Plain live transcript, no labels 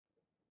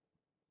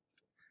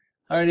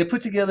All right, I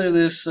put together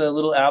this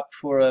little app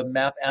for a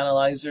map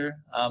analyzer.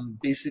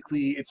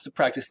 Basically, it's to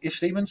practice if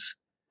statements.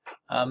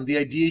 The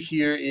idea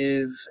here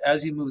is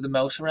as you move the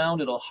mouse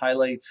around, it'll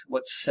highlight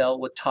what cell,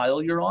 what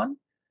tile you're on.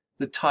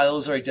 The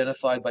tiles are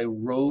identified by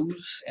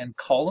rows and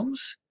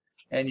columns.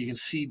 And you can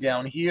see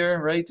down here,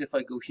 right, if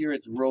I go here,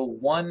 it's row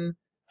 1,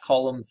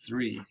 column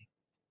 3.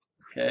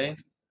 Okay,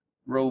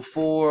 row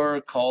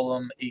 4,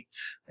 column 8,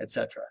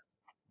 etc.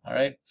 All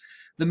right.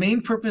 The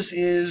main purpose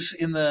is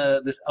in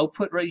this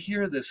output right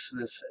here, this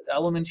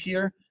element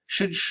here,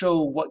 should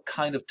show what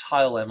kind of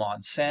tile I'm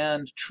on,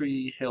 sand,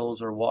 tree,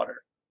 hills, or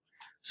water.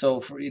 So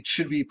it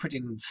should be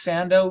printing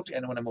sand out,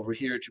 and when I'm over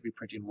here, it should be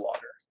printing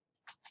water.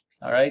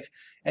 All right,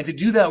 and to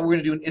do that, we're going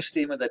to do an if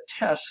statement that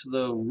tests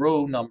the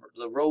row number,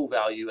 the row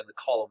value, and the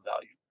column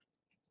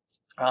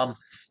value.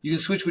 You can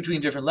switch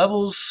between different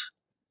levels,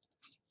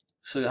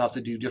 so you'll have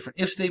to do different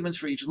if statements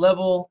for each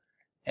level.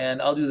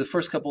 And I'll do the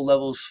first couple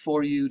levels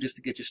for you just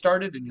to get you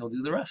started, and you'll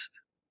do the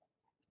rest.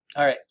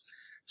 All right.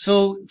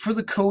 So for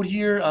the code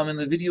here, in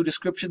the video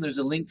description, there's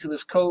a link to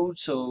this code.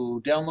 So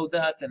download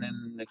that and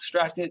then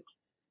extract it.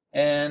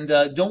 And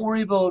don't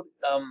worry about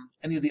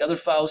any of the other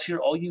files here.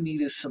 All you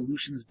need is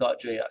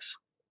solutions.js.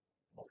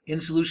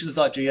 In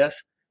solutions.js,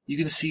 you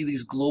can see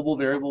these global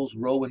variables,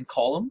 row and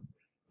column.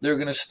 They're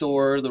going to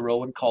store the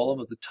row and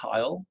column of the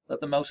tile that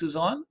the mouse is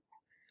on.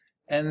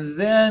 And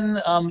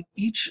then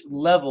each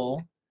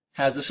level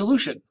has a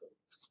solution.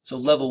 So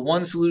level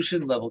 1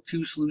 solution, level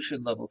 2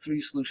 solution, level 3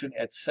 solution,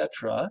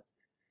 etc.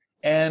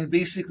 And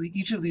basically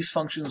each of these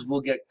functions will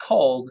get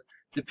called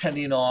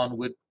depending on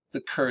what the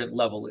current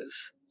level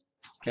is.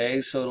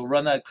 Okay, so it'll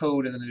run that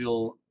code and then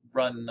it'll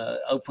run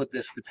output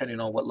this depending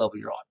on what level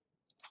you're on.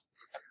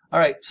 All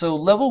right, so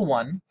level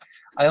 1.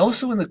 I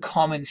also in the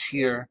comments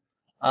here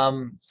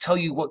tell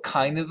you what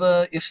kind of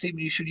a if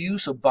statement you should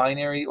use, so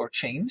binary or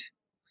chained.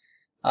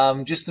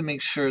 Just to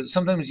make sure,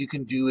 sometimes you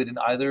can do it in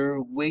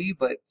either way,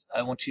 but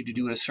I want you to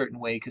do it a certain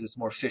way because it's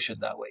more efficient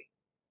that way.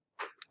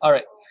 All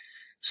right,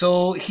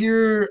 so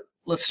here,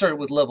 let's start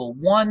with level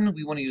 1.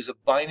 We want to use a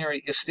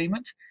binary if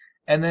statement,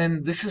 and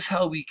then this is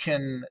how we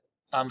can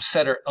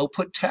set our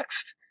output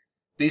text.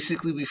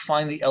 Basically, we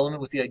find the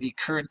element with the ID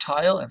current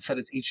tile and set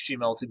its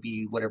HTML to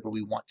be whatever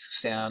we want,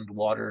 sand,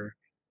 water,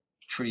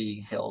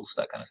 tree, hills,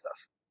 that kind of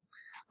stuff.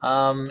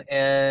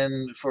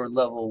 And for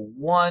level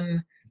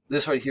 1,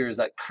 this right here is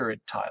that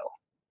current tile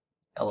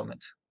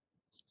element.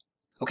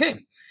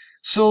 Okay,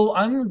 so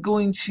I'm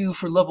going to,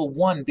 for level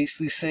 1,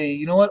 basically say,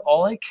 you know what,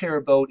 all I care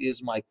about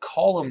is my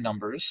column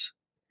numbers.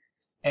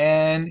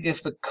 And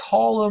if the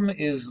column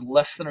is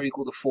less than or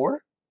equal to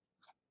 4,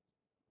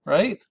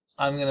 right,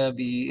 I'm going to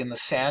be in the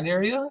sand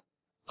area.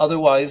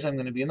 Otherwise, I'm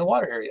going to be in the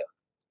water area.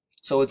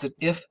 So it's an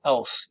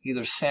if-else,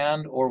 either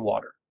sand or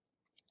water.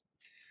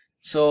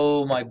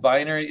 So my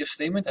binary if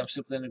statement, I'm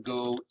simply going to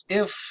go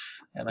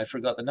if, and I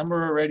forgot the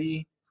number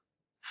already,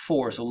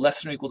 4, so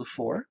less than or equal to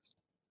 4.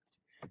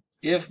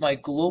 If my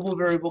global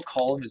variable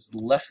column is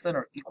less than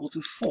or equal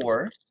to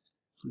 4,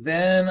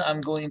 then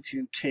I'm going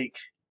to take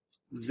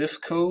this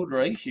code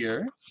right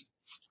here,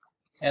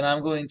 and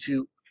I'm going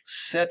to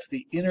set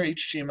the inner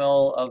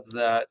HTML of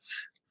that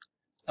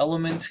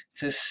element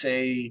to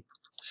say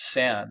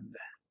sand.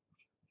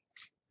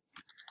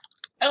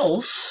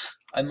 Else,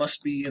 I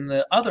must be in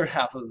the other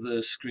half of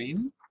the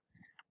screen,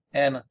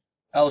 and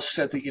I'll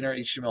set the inner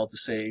HTML to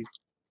say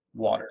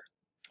water.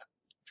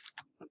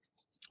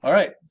 All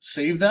right,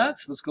 save that.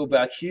 So let's go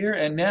back here,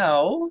 and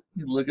now,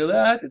 look at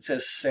that, it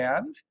says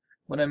sand.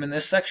 When I'm in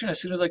this section, as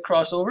soon as I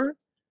cross over,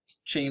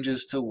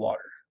 changes to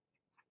water.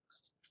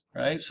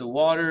 All right, so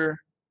water,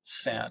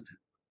 sand.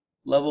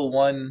 Level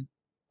 1,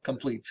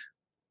 complete.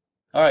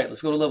 All right,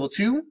 let's go to level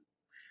 2.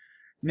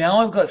 Now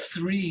I've got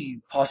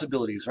 3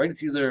 possibilities, right?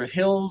 It's either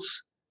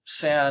hills,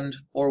 sand,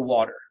 or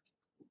water.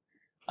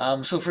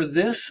 So for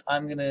this,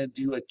 I'm going to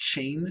do a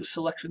chained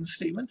selection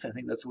statement. I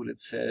think that's what it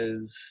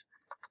says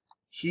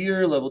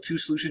here. Level 2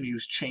 solution,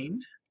 use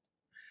chained.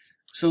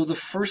 So the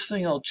first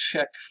thing I'll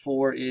check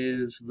for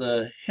is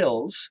the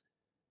hills.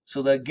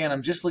 So that, again,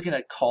 I'm just looking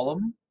at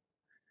column.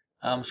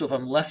 So if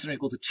I'm less than or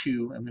equal to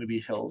 2, I'm going to be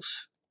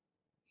hills.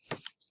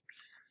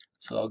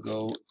 So I'll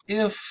go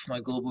if my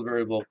global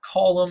variable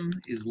column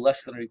is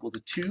less than or equal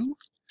to 2,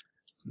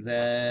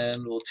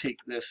 then we'll take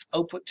this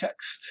output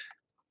text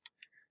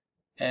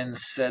and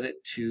set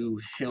it to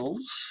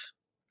hills.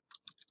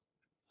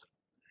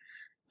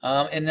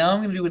 And now I'm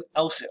going to do an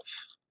else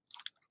if.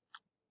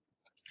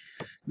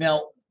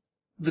 Now,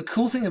 the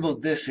cool thing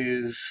about this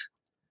is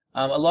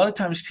a lot of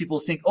times people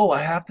think, oh, I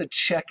have to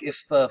check if,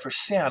 for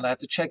sand, I have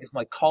to check if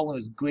my column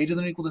is greater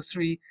than or equal to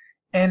 3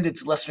 and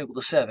it's less than or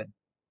equal to 7.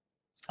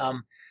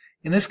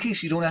 In this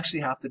case, you don't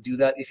actually have to do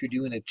that if you're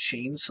doing a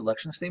chain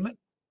selection statement.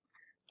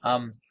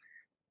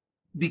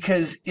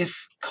 Because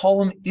if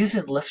column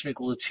isn't less than or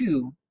equal to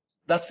 2,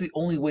 that's the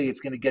only way it's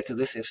going to get to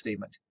this if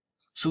statement.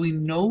 So we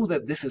know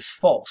that this is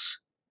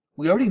false.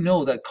 We already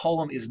know that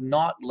column is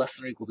not less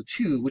than or equal to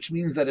 2, which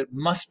means that it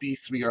must be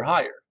 3 or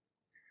higher.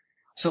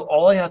 So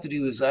all I have to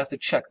do is I have to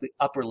check the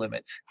upper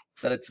limit,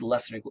 that it's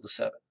less than or equal to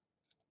 7.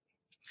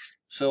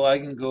 So I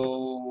can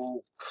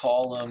go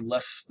column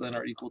less than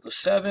or equal to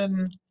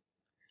 7,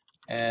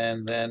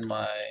 and then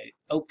my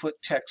output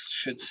text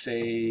should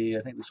say,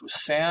 I think this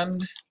was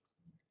sand,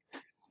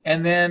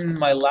 and then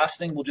my last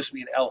thing will just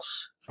be an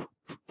else,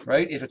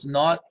 right? If it's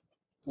not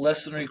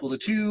less than or equal to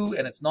 2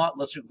 and it's not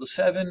less than or equal to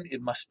 7,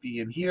 it must be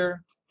in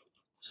here.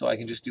 So I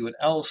can just do an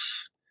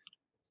else,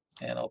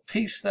 and I'll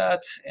paste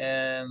that,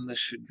 and this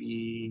should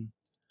be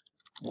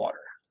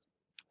water.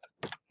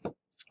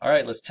 All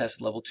right, let's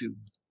test level 2.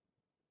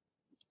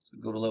 So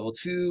go to level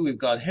 2, we've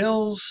got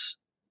hills,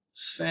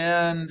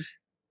 sand,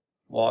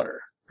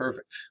 water.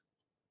 Perfect.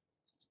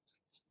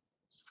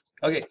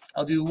 Okay,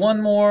 I'll do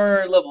one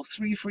more level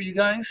 3 for you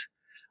guys.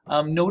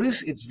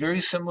 Notice it's very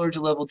similar to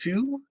level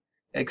 2,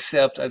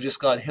 except I've just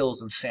got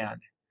hills and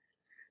sand.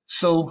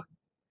 So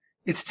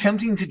it's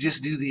tempting to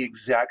just do the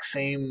exact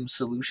same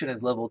solution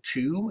as level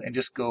 2 and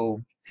just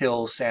go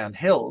hills, sand,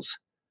 hills.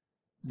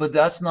 But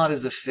that's not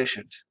as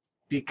efficient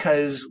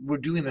because we're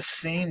doing the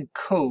same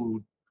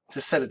code to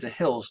set it to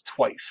hills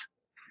twice.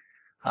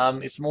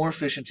 It's more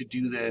efficient to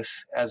do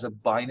this as a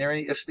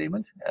binary if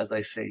statement, as I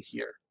say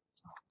here.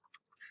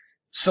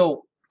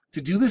 So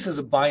to do this as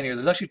a binary,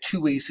 there's actually 2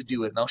 ways to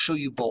do it, and I'll show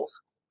you both.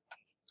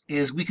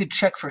 Is we could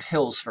check for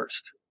hills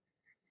first.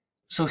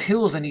 So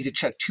hills, I need to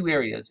check 2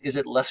 areas. Is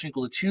it less than or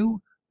equal to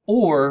 2,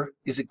 or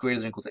is it greater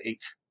than or equal to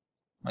 8?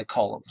 My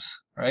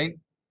columns, right?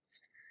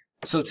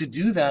 So to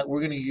do that,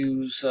 we're going to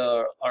use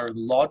our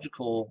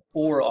logical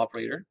OR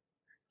operator.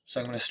 So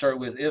I'm going to start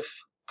with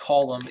if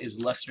column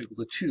is less than or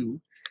equal to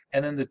 2,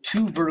 and then the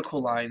 2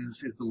 vertical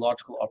lines is the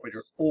logical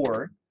operator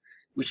OR,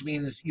 which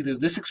means either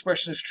this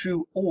expression is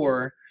true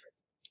or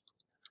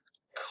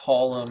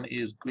column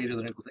is greater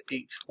than or equal to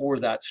 8, or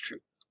that's true.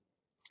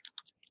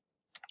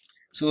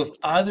 So if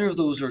either of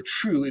those are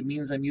true, it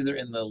means I'm either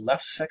in the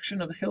left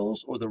section of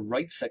hills or the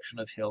right section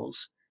of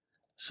hills.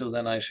 So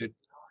then I should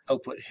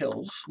output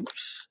hills.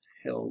 Oops,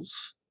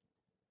 hills.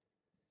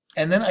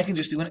 And then I can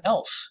just do an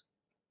else.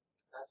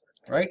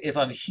 Right? If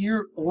I'm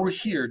here or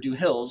here, do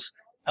hills.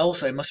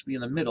 Else I must be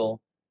in the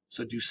middle,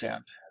 so do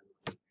sand.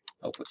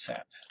 Output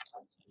sand.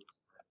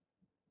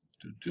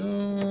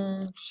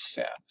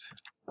 Sand.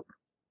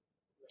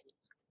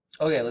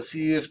 Okay, let's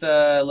see if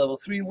the level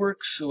 3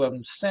 works. So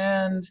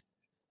sand,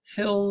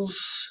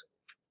 hills,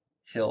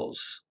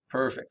 hills.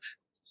 Perfect.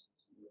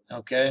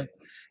 Okay.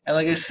 And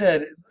like I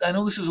said, I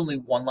know this is only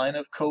 1 line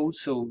of code,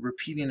 so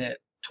repeating it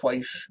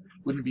twice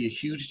wouldn't be a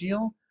huge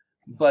deal.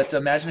 But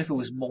imagine if it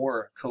was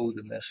more code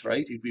than this,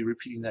 right? You'd be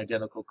repeating the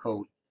identical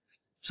code.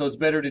 So it's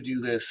better to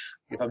do this.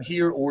 If I'm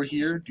here or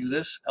here, do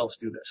this, else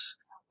do this.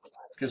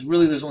 Because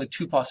really there's only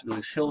 2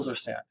 possibilities, hills or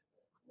sand.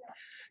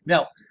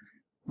 Now,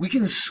 we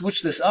can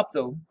switch this up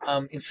though.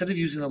 Instead of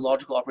using the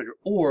logical operator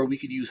or, we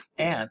could use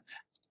and.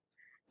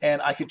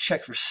 And I could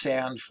check for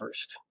sand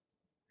first.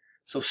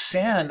 So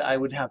sand, I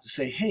would have to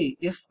say, hey,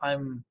 if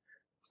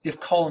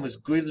column is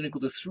greater than or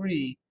equal to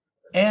 3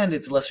 and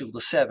it's less than or equal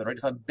to 7, right?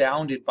 If I'm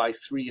bounded by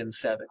 3 and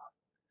 7,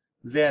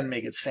 then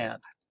make it sand.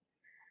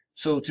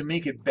 So to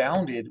make it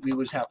bounded, we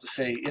would have to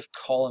say if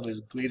column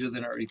is greater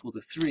than or equal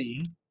to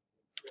 3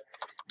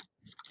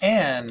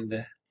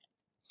 and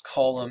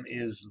column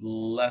is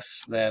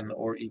less than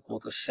or equal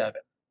to 7.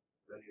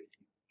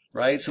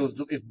 Right? So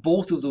if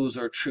both of those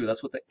are true,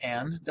 that's what the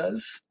and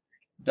does.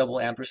 Double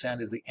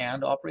ampersand is the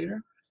and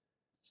operator.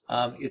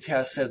 It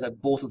says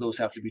that both of those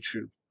have to be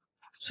true.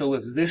 So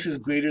if this is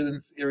greater than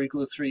or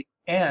equal to 3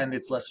 and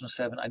it's less than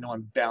 7, I know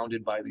I'm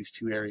bounded by these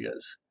 2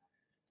 areas.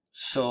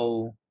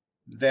 So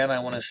then I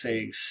want to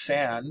say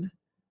sand,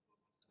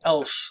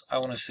 else I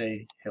want to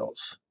say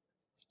hills.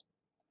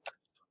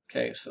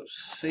 Okay, so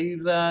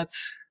save that.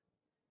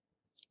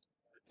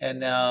 And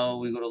now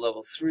we go to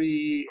level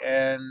 3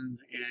 and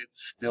it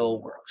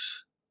still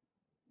works.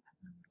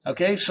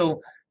 Okay,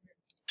 so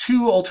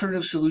 2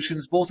 alternative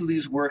solutions. Both of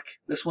these work.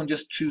 This one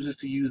just chooses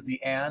to use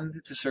the and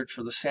to search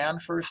for the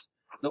sand first.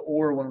 The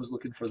or one was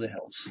looking for the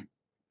hills.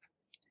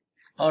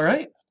 All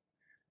right.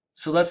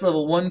 So that's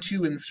level 1,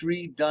 2, and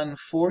 3 done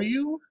for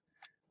you.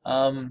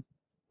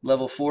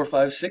 Level 4,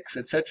 5, 6,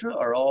 etc.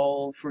 are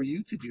all for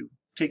you to do.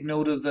 Take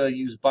note of the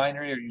use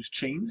binary or use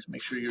chained.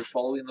 Make sure you're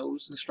following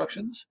those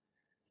instructions.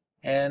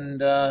 And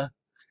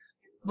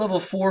level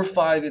 4,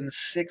 5, and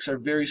 6 are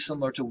very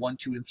similar to 1,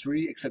 2, and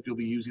 3, except you'll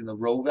be using the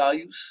row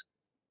values,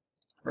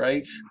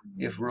 right?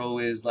 If row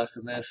is less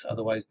than this,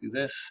 otherwise do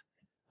this.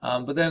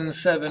 But then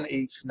 7,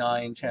 8,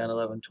 9, 10,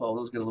 11, 12,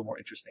 those get a little more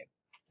interesting.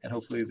 And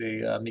hopefully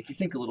they make you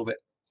think a little bit.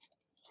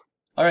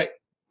 All right.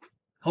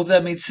 Hope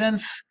that made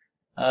sense.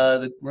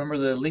 Remember,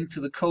 the link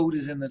to the code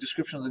is in the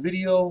description of the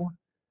video.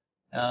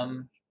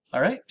 All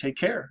right. Take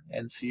care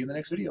and see you in the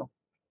next video.